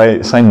 En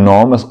sy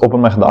naam is op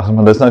in my gedagtes,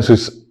 maar dis nou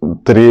soos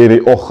 3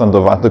 die oggend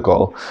of wat ook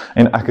al.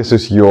 En ek is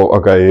soos,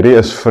 okay, hierdie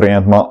is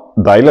vreemd, maar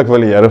duidelik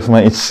wil die Here vir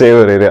my iets sê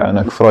oor hierdie ou, en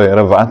ek vra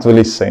Here, wat wil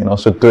hy sê? En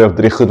so 2 of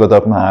 3 goed wat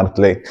op my hart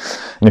lê.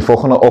 En die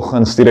volgende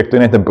oggend stuur ek toe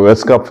net 'n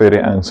boodskap vir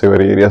hierdie ou, en sê oor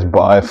hierdie is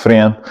baie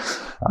vreemd.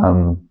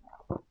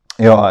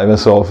 Hy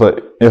was al 'n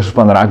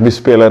eerspan rugby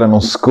speler in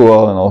ons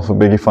skool, en al 'n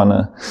bietjie van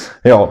 'n,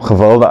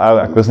 gewilde ou.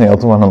 Ek was nie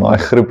heeltemal in daai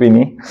groepie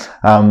nie.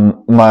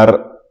 Maar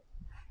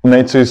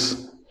net soos,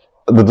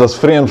 dit was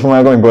vreemd vir my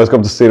om die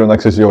boodskap te stuur, want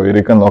ek sê,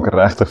 hierdie kan dalk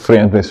regtig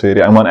vreemd wees vir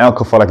hierdie ou, maar in elk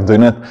geval, ek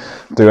doen dit,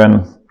 toe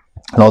en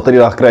later die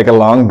dag kry ek 'n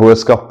lang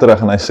boodskap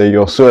terug, en hy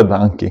sê, so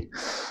dankie.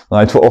 En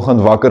hy het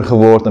vanoggend wakker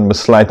geword en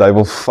besluit, hy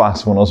wil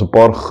vas, want ons 'n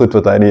paar goed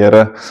wat hy die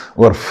Here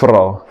oor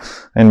vra,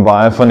 en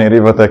baie van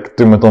hierdie wat ek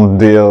toe met hom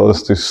deel,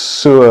 is toe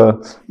so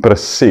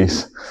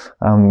presies,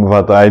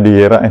 wat hy die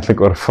Here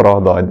eintlik oor vra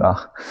daai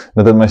dag.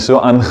 Dit het my so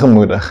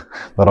aangemoedig,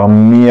 dat daar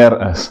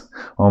meer is,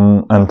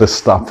 om in te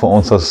stap vir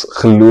ons as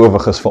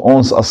gelowiges, vir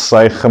ons as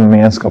sy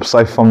gemeenskap,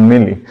 sy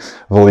familie,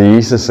 wil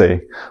Jesus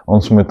sê,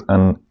 ons moet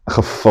in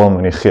gevul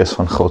met die gees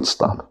van God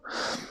stap.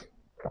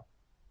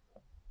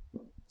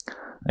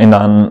 En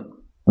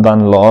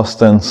dan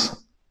laastens,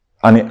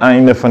 aan die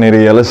einde van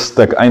hierdie hele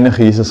stuk, eindig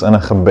Jesus in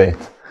 'n gebed.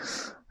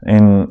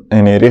 En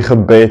hierdie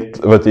gebed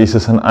wat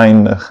Jesus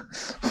eindig,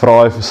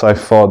 vra hy vir sy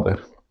Vader,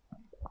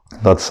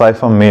 dat sy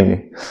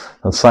familie,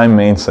 dat sy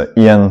mense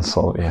een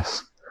sal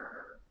wees.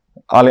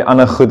 Al die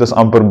ander goed is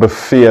amper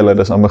bevele,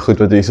 dis amper goed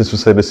wat Jesus vir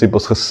sy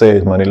disippels gesê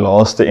het, maar die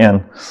laaste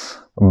een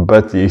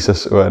bid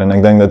Jesus oor, en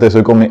ek dink dit is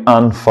hoekom die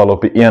aanval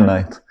op die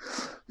eenheid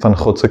van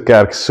God se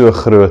kerk so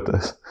groot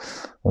is,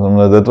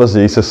 omdat dit was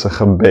Jesus se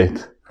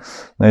gebed,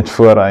 net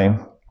voor hy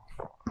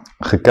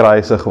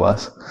gekruisig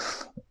was,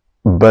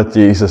 bid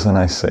Jesus en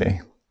hy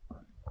sê,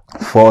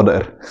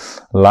 Vader,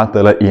 laat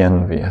hulle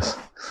een wees.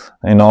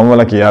 En dan wil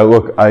ek jou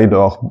ook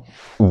uitdaag,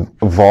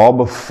 waar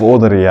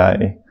bevorder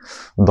jy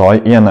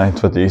daai eenheid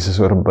wat Jesus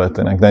oor bid?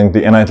 En ek dink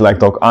die eenheid lyk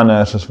dalk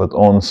anders as wat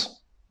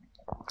ons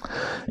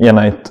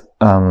eenheid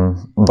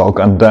dalk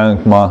aan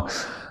dink, maar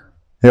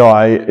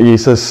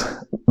Jesus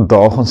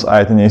daag ons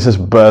uit, en Jesus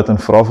bid en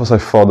vra vir sy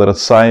Vader dat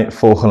sy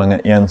volgelinge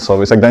een sal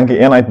wees. Ek dink die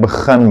eenheid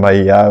begin by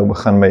jou,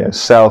 begin by jou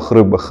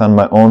selgroep, begin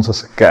by ons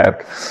as 'n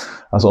kerk.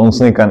 As ons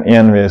nie kan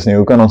een wees nie,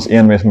 hoe kan ons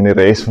een wees met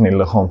die res van die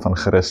liggaam van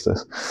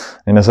Christus?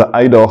 En dis 'n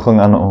uitdaging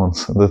aan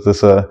ons.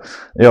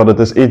 Dit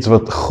is iets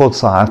wat God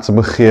se hart se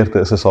begeerte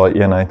is haar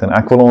eenheid. En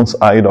ek wil ons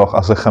uitdaag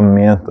as 'n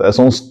gemeente, is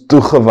ons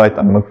toegewyd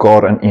aan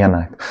mekaar in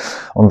eenheid.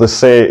 Om te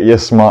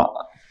sê, maar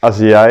as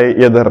jy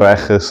eerder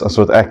reg is, as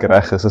wat ek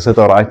reg is dit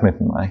alright met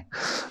my.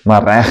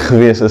 Maar reg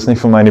wees is nie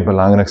vir my die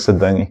belangrikste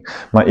ding nie,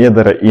 maar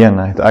eerder 'n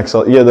eenheid. Ek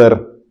sal eerder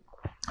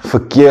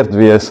verkeerd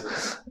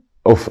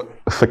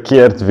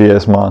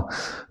wees, maar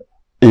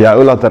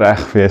jou laat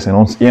reg wees en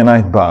ons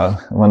eenheid bou,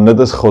 want dit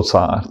is God se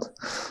hart.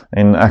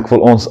 En ek wil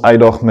ons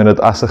uitdaag met dit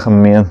as 'n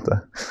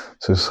gemeente,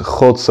 soos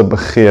God se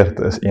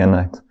begeerte is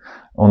eenheid,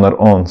 onder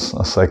ons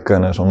as sy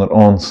kinders, onder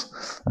ons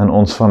in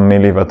ons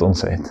familie wat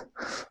ons het.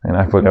 En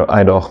ek wil jou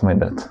uitdaag met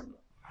dit.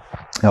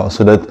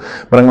 So dit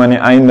bring my aan die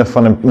einde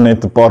van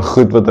net 'n paar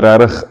goed wat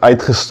regtig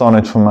uitgestaan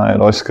het vir my,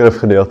 daai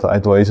skrifgedeelte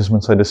uit waar Jesus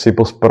met sy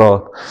disippels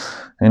praat.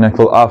 En ek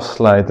wil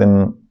afsluit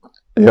en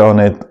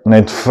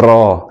net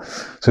vra,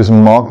 soos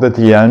maak dit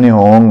jou nie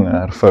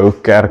honger vir hoe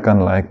kerk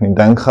kan lyk nie.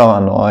 Dink gou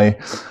aan daai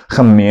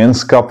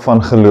gemeenskap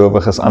van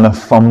gelowiges, aan 'n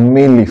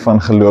familie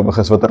van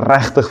gelowiges, wat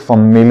regtig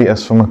familie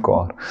is vir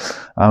mekaar.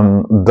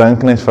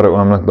 Dink net vir 'n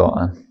oomblik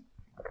daaraan.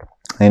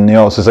 En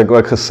soos ek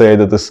ook gesê het,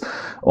 dit is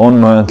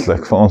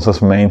onmoontlik vir ons as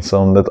mense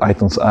om dit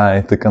uit ons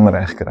uit te kan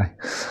regkry.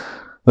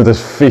 Dit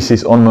is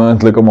fisies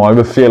onmoontlik om daai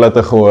bevele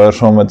te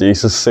gehoorsaam wat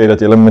Jesus sê, dat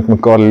julle met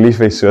mekaar lief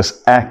is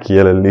soos ek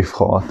julle lief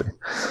gehad het.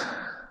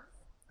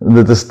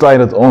 Dit is tyd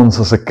dat ons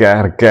as 'n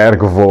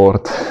kerk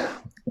word,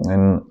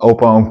 en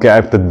ophou om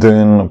kerk te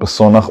doen op 'n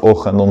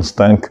Sondagoggend. Ons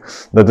dink,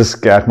 dit is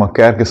kerk, maar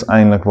kerk is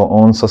eintlik waar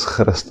ons as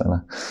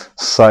Christene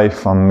sy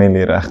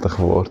familie regtig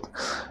word.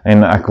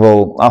 En ek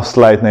wil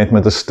afsluit net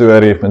met 'n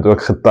storie, met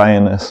ook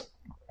getuienis.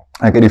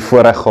 Ek het die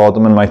voorreg gehad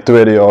om in my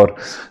 2de jaar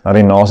na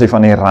die nasie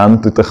van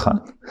Iran toe te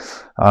gaan,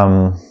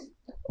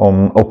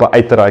 om op 'n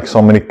uitreik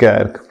saam met die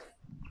kerk.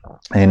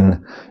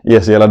 En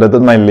dit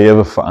het my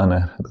lewe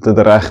verander.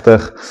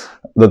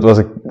 Dit was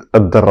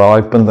 'n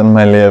draaipunt in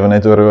my lewe,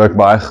 net oor hoe ek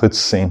baie goed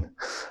sien.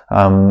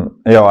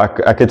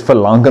 Ek het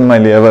verlang in my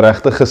lewe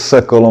regtig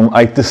gesukkel om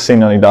uit te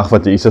sien aan die dag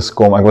wat Jesus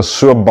kom. Ek was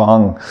so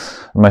bang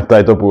in my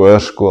tyd op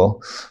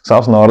hoërskool.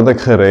 Selfs nadat ek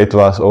gered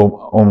was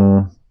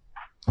om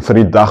vir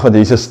die dag wat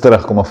Jesus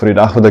terugkom, of vir die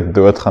dag wat ek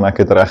doodgaan, ek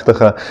het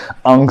regtige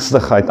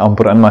angstigheid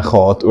amper in my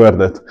gehad oor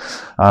dit.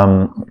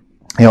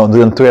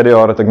 In 2de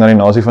jaar het ek na die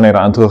nasie van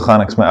Iran toe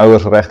gegaan. Ek is my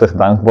ouers regtig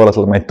dankbaar dat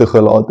hulle my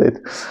toegelaat het.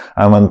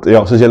 Want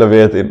soos julle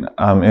weet,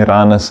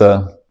 Iran is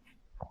 'n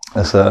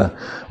is 'n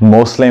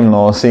moslim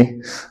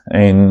nasie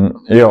en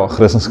ja,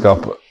 Christendom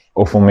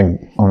of om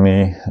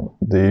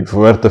die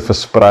woord te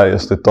versprei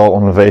is totaal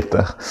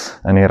onwettig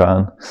in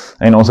Iran.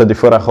 En ons het die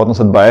voorreg gehad, ons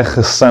het baie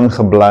gesin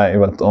gebly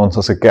wat ons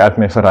as 'n kerk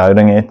mee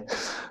verhouding het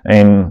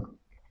en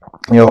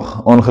ja,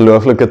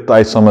 ongelooflike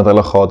tyd saam met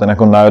hulle gehad en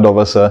ek onthou daar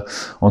was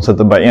ons het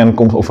 'n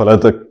byeenkoms of hulle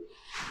het 'n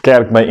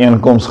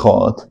kerkbyeenkoms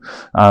gehad,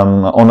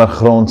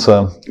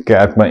 ondergrondse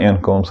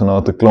kerkbyeenkoms en daar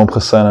het 'n klomp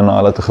gesinne na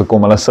hulle toe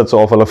gekom. Hulle sit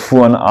so of hulle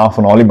foon af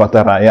en haal die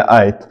batterye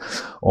uit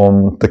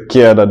om te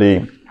keer dat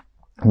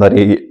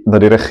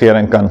die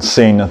regering kan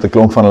sien dat 'n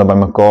klomp van hulle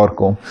bymekaar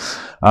kom.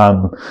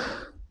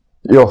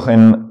 Ja,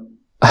 en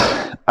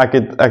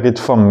ek het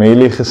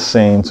familie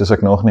gesien soos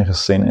ek nog nie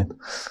gesien het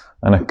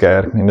in 'n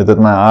kerk nie. Dit het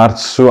my hart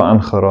so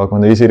aangeraak,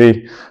 want hier is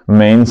hierdie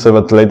mense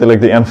wat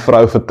letterlik die een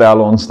vrou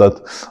vertel ons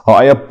dat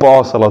haar eie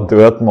pa sal haar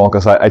doodmaak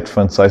as hy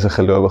uitvind sy is 'n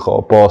gelowige.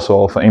 Haar pa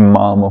sal vir 'n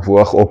imam of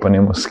hoog op in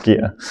die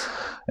moskee.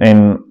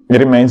 En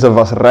hierdie mense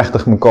was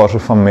regtig mekaar so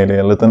familie.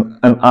 Hulle het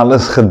in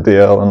alles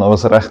gedeel en daar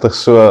was regtig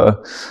so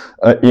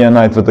 'n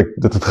eenheid wat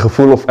dit het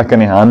gevoel of ek in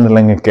die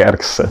Handelinge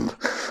kerk sit.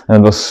 En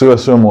dit was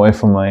so mooi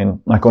vir my.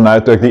 En ek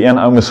onthou toe ek die een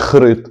ou moes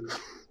groet,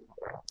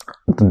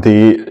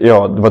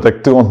 wat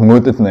ek toe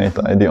ontmoet het net,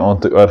 die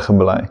aand toe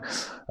oorgebly.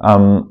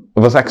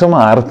 Was ek so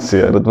my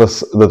hartseer.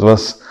 Dit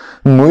was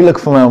moeilik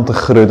vir my om te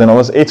groet en daar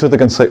was iets wat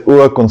ek in sy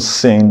oë kon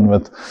sien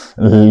wat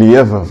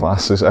lewe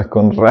was, soos ek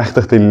kon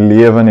regtig die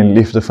lewe en die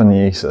liefde van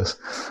Jesus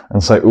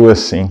in sy oë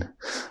sien.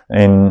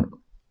 En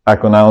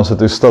ek onthou ons het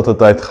toe stilte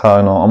tyd gehou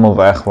en almal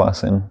weg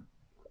was en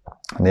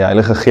die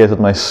Heilige Gees het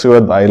my so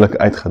duidelik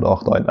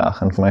uitgedaag daai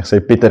dag en vir my gesê,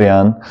 Pieter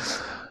Jan,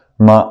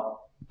 maar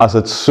as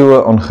dit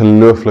so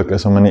ongelooflik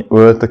is om in die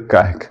oë te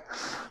kyk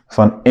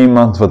van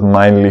iemand wat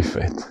my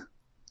liefhet,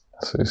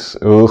 soos,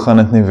 hoe gaan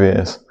dit nie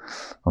wees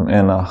om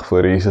eendag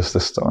voor Jesus te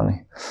staan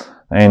nie.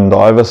 En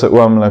daai was 'n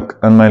oomblik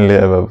in my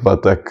lewe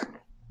wat ek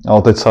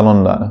altyd sal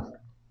onthou.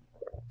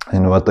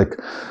 En wat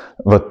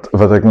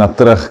ek na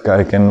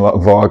terugkyk en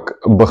waar ek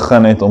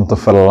begin het om te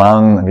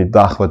verlang na die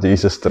dag wat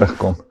Jesus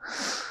terugkom.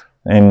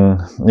 En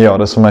ja,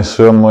 dit is vir my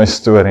so 'n mooi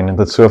storie en dit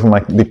het so vir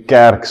my die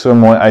kerk so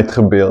mooi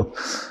uitgebeeld.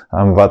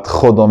 Wat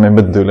God daarmee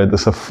bedoel het,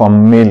 is 'n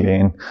familie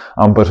en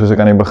amper soos ek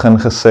aan die begin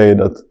gesê het,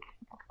 dat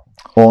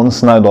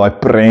ons nou daai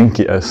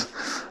prentjie is.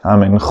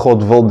 En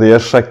God wil deur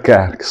sy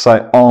kerk,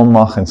 sy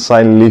almag en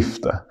sy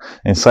liefde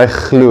en sy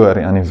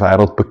glorie aan die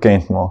wêreld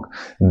bekend maak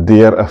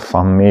deur 'n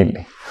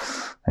familie.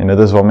 En dit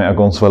is waarmee ek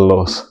ons wil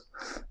los.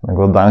 En ek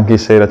wil dankie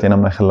sê dat jy na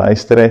my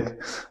geluister het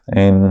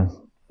en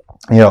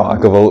ja,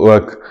 ek wil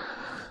ook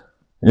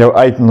jou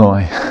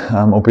uitnooi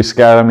op die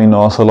skerm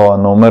hierna sal daar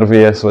 'n nommer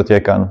wees wat jy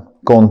kan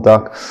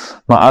kontak.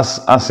 Maar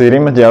as hierdie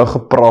met jou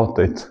gepraat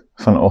het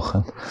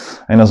vanoggend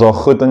en as daar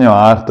goed in jou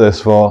hart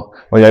is waar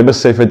jy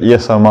besef het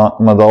Esau,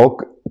 maar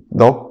dalk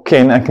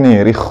ken ek nie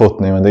hierdie God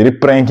nie, want hierdie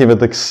prentjie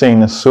wat ek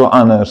sien is so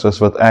anders as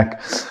wat ek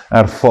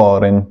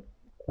ervaar en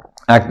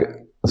ek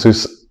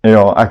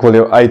wil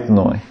jou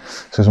uitnooi.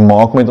 Soos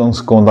maak met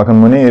ons kontak en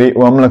moenie hierdie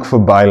oomblik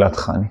verby laat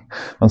gaan nie.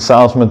 Want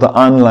selfs met 'n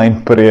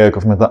aanlyn preek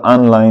of met 'n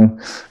aanlyn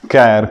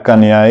kerk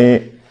kan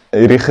jy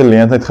hierdie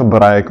geleentheid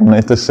gebruik om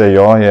net te sê,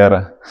 ja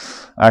Here,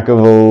 ek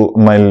wil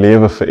my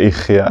lewe vir U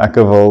gee. Ek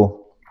wil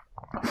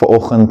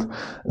vanoggend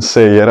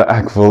sê, Here,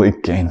 ek wil U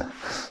ken.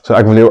 So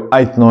ek wil jou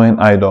uitnooi en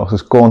uitdaag.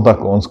 Soos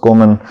kontak ons,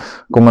 kom in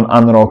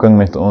aanraking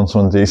met ons,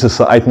 want Jesus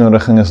se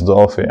uitnodiging is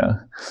daar vir jou.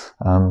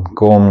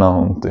 Kom na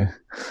hom toe.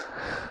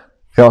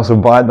 Ja, so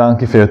baie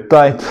dankie vir jou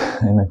tyd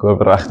en ek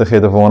hoop regtig jy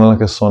het 'n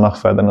wonderlike Sondag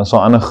verder. En as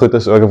daar ander goed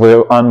is ook, ek wil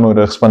jou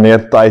aanmoedig,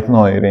 spandeer tyd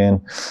na hierdie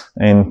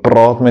en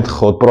praat met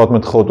God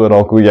oor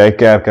dalk hoe jy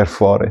kerk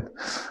ervaar het.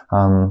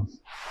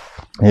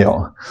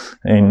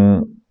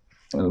 En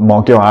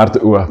maak jou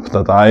hart oop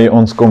dat hy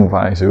ons kom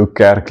wys hoe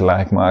kerk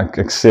lyk, maar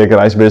ek seker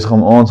hy is besig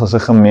om ons as 'n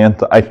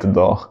gemeente uit te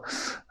daag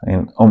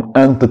en om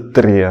in te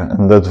tree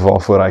in dit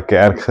waarvoor hy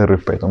kerk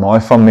geroep het, om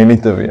daai familie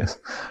te wees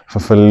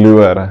vir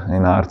verlore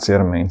en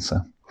hartseer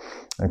mense.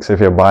 Ek sê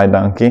vir jou baie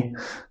dankie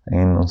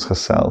en ons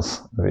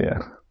gesels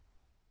weer.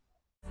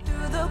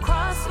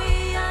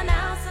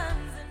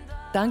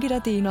 Dankie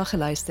dat jy hierna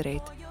geluister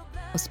het.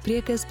 Ons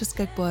preke is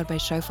beskikbaar by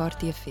Shofar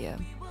TV.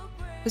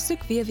 Besoek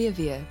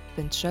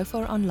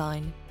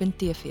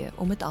www.shofaronline.tv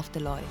om dit af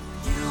te laai.